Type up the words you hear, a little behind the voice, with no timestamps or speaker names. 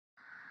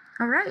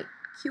All right,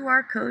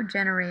 QR code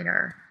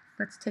generator.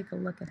 Let's take a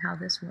look at how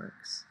this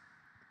works.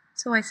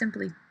 So I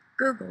simply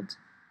Googled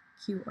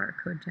QR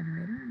code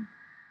generator and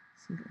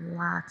see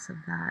lots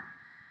of that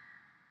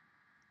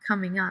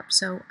coming up.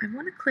 So I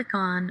want to click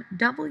on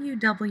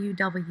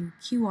www.qrstuff.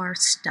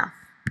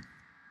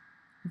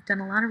 I've done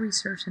a lot of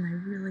research and I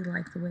really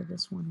like the way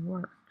this one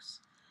works.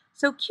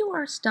 So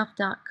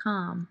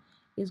qrstuff.com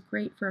is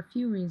great for a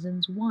few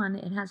reasons. One,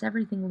 it has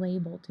everything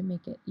labeled to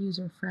make it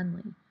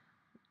user-friendly.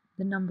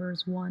 The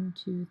numbers 1,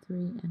 2,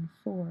 3, and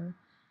 4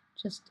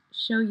 just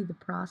show you the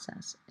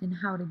process and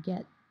how to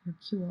get your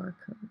QR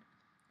code.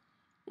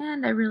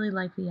 And I really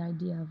like the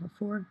idea of a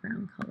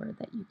foreground color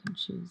that you can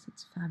choose.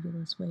 It's a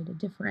fabulous way to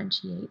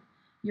differentiate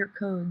your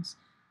codes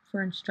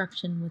for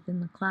instruction within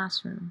the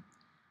classroom.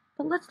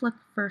 But let's look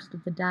first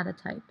at the data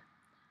type.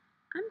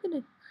 I'm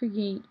going to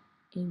create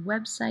a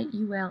website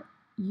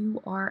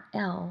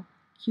URL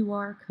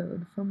QR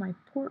code for my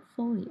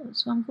portfolio.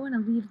 So I'm going to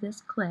leave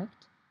this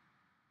clicked.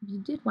 If you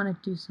did want to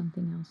do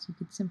something else, you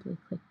could simply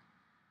click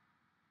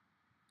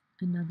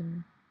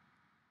another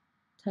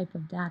type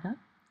of data.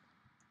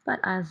 But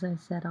as I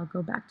said, I'll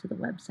go back to the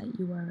website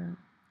URL.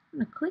 I'm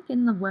going to click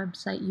in the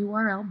website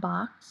URL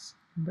box,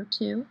 number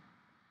 2,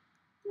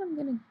 and I'm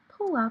going to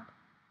pull up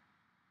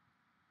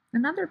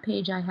another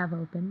page I have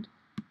opened,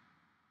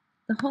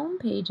 the home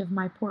page of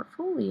my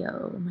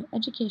portfolio, my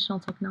educational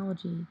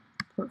technology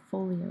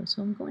portfolio.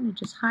 So I'm going to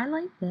just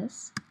highlight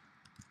this,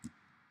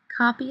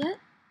 copy it,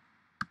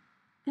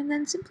 and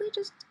then simply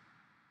just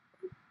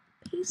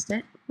paste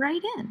it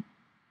right in.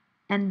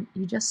 And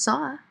you just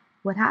saw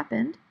what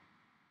happened.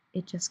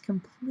 It just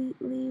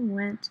completely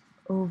went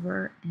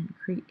over and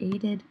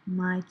created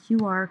my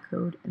QR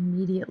code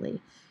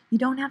immediately. You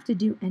don't have to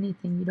do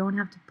anything. You don't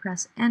have to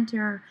press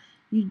enter.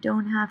 You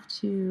don't have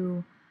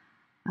to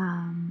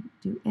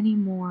do any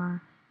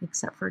more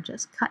except for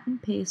just cut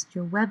and paste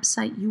your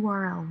website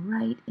URL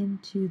right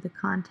into the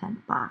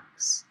content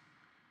box.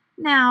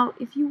 Now,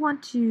 if you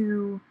want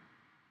to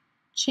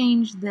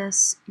change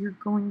this, you're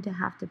going to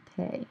have to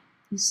pay.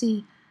 You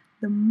see,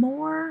 the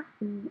more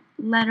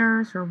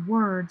letters or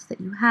words that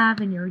you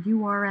have in your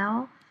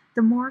URL,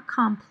 the more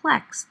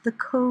complex the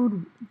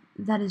code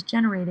that is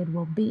generated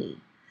will be.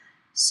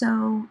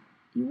 So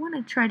you want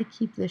to try to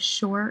keep this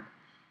short.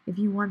 If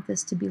you want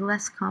this to be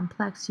less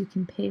complex, you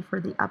can pay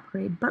for the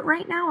upgrade. But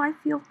right now I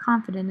feel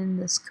confident in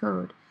this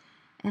code.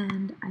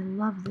 And I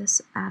love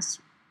this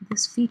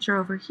feature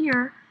over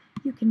here.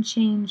 You can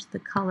change the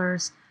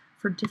colors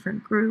for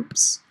different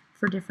groups,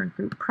 for different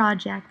group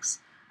projects,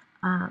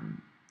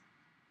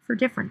 for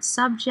different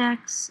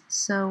subjects.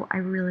 So I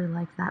really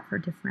like that for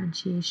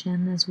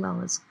differentiation as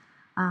well as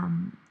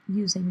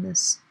using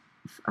this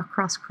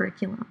across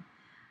curriculum.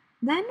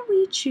 Then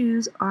we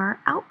choose our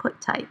output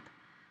type.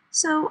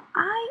 So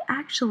I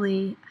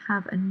actually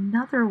have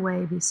another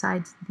way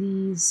besides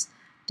these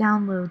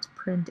downloads,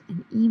 print,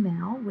 and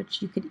email,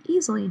 which you could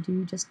easily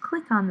do. Just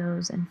click on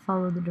those and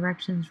follow the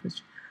directions,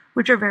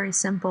 which are very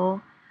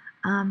simple.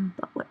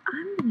 But what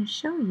I'm going to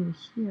show you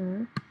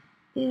here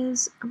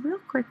is a real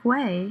quick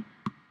way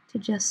to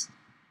just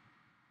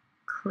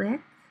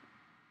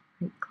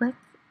right-click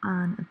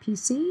on a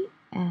PC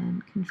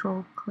and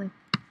control-click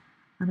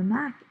on a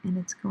Mac, and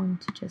it's going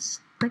to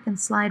just click and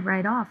slide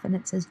right off, and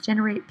it says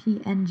Generate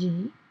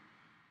PNG,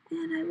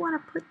 and I want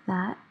to put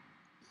that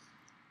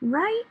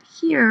right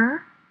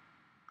here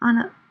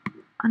on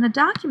a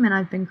document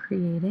I've been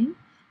creating.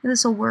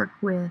 This will work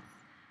with,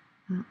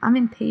 I'm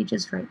in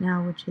Pages right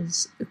now, which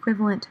is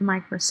equivalent to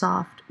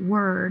Microsoft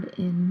Word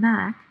in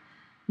Mac.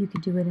 You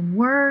could do it in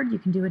Word, you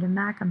can do it in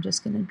Mac. I'm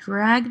just going to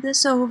drag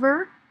this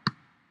over,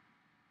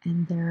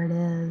 and there it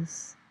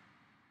is.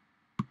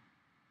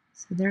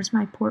 So there's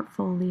my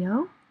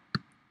portfolio,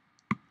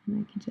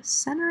 and I can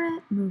just center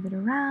it, move it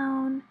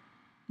around,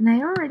 and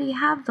I already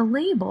have the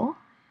label,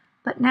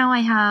 but now I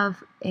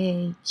have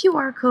a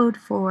QR code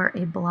for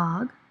a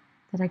blog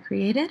that I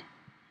created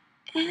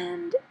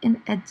and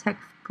an EdTech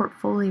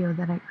portfolio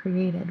that I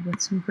created with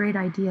some great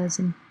ideas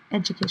in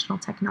educational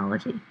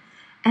technology.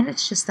 And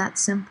it's just that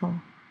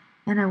simple.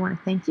 And I want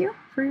to thank you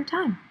for your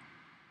time.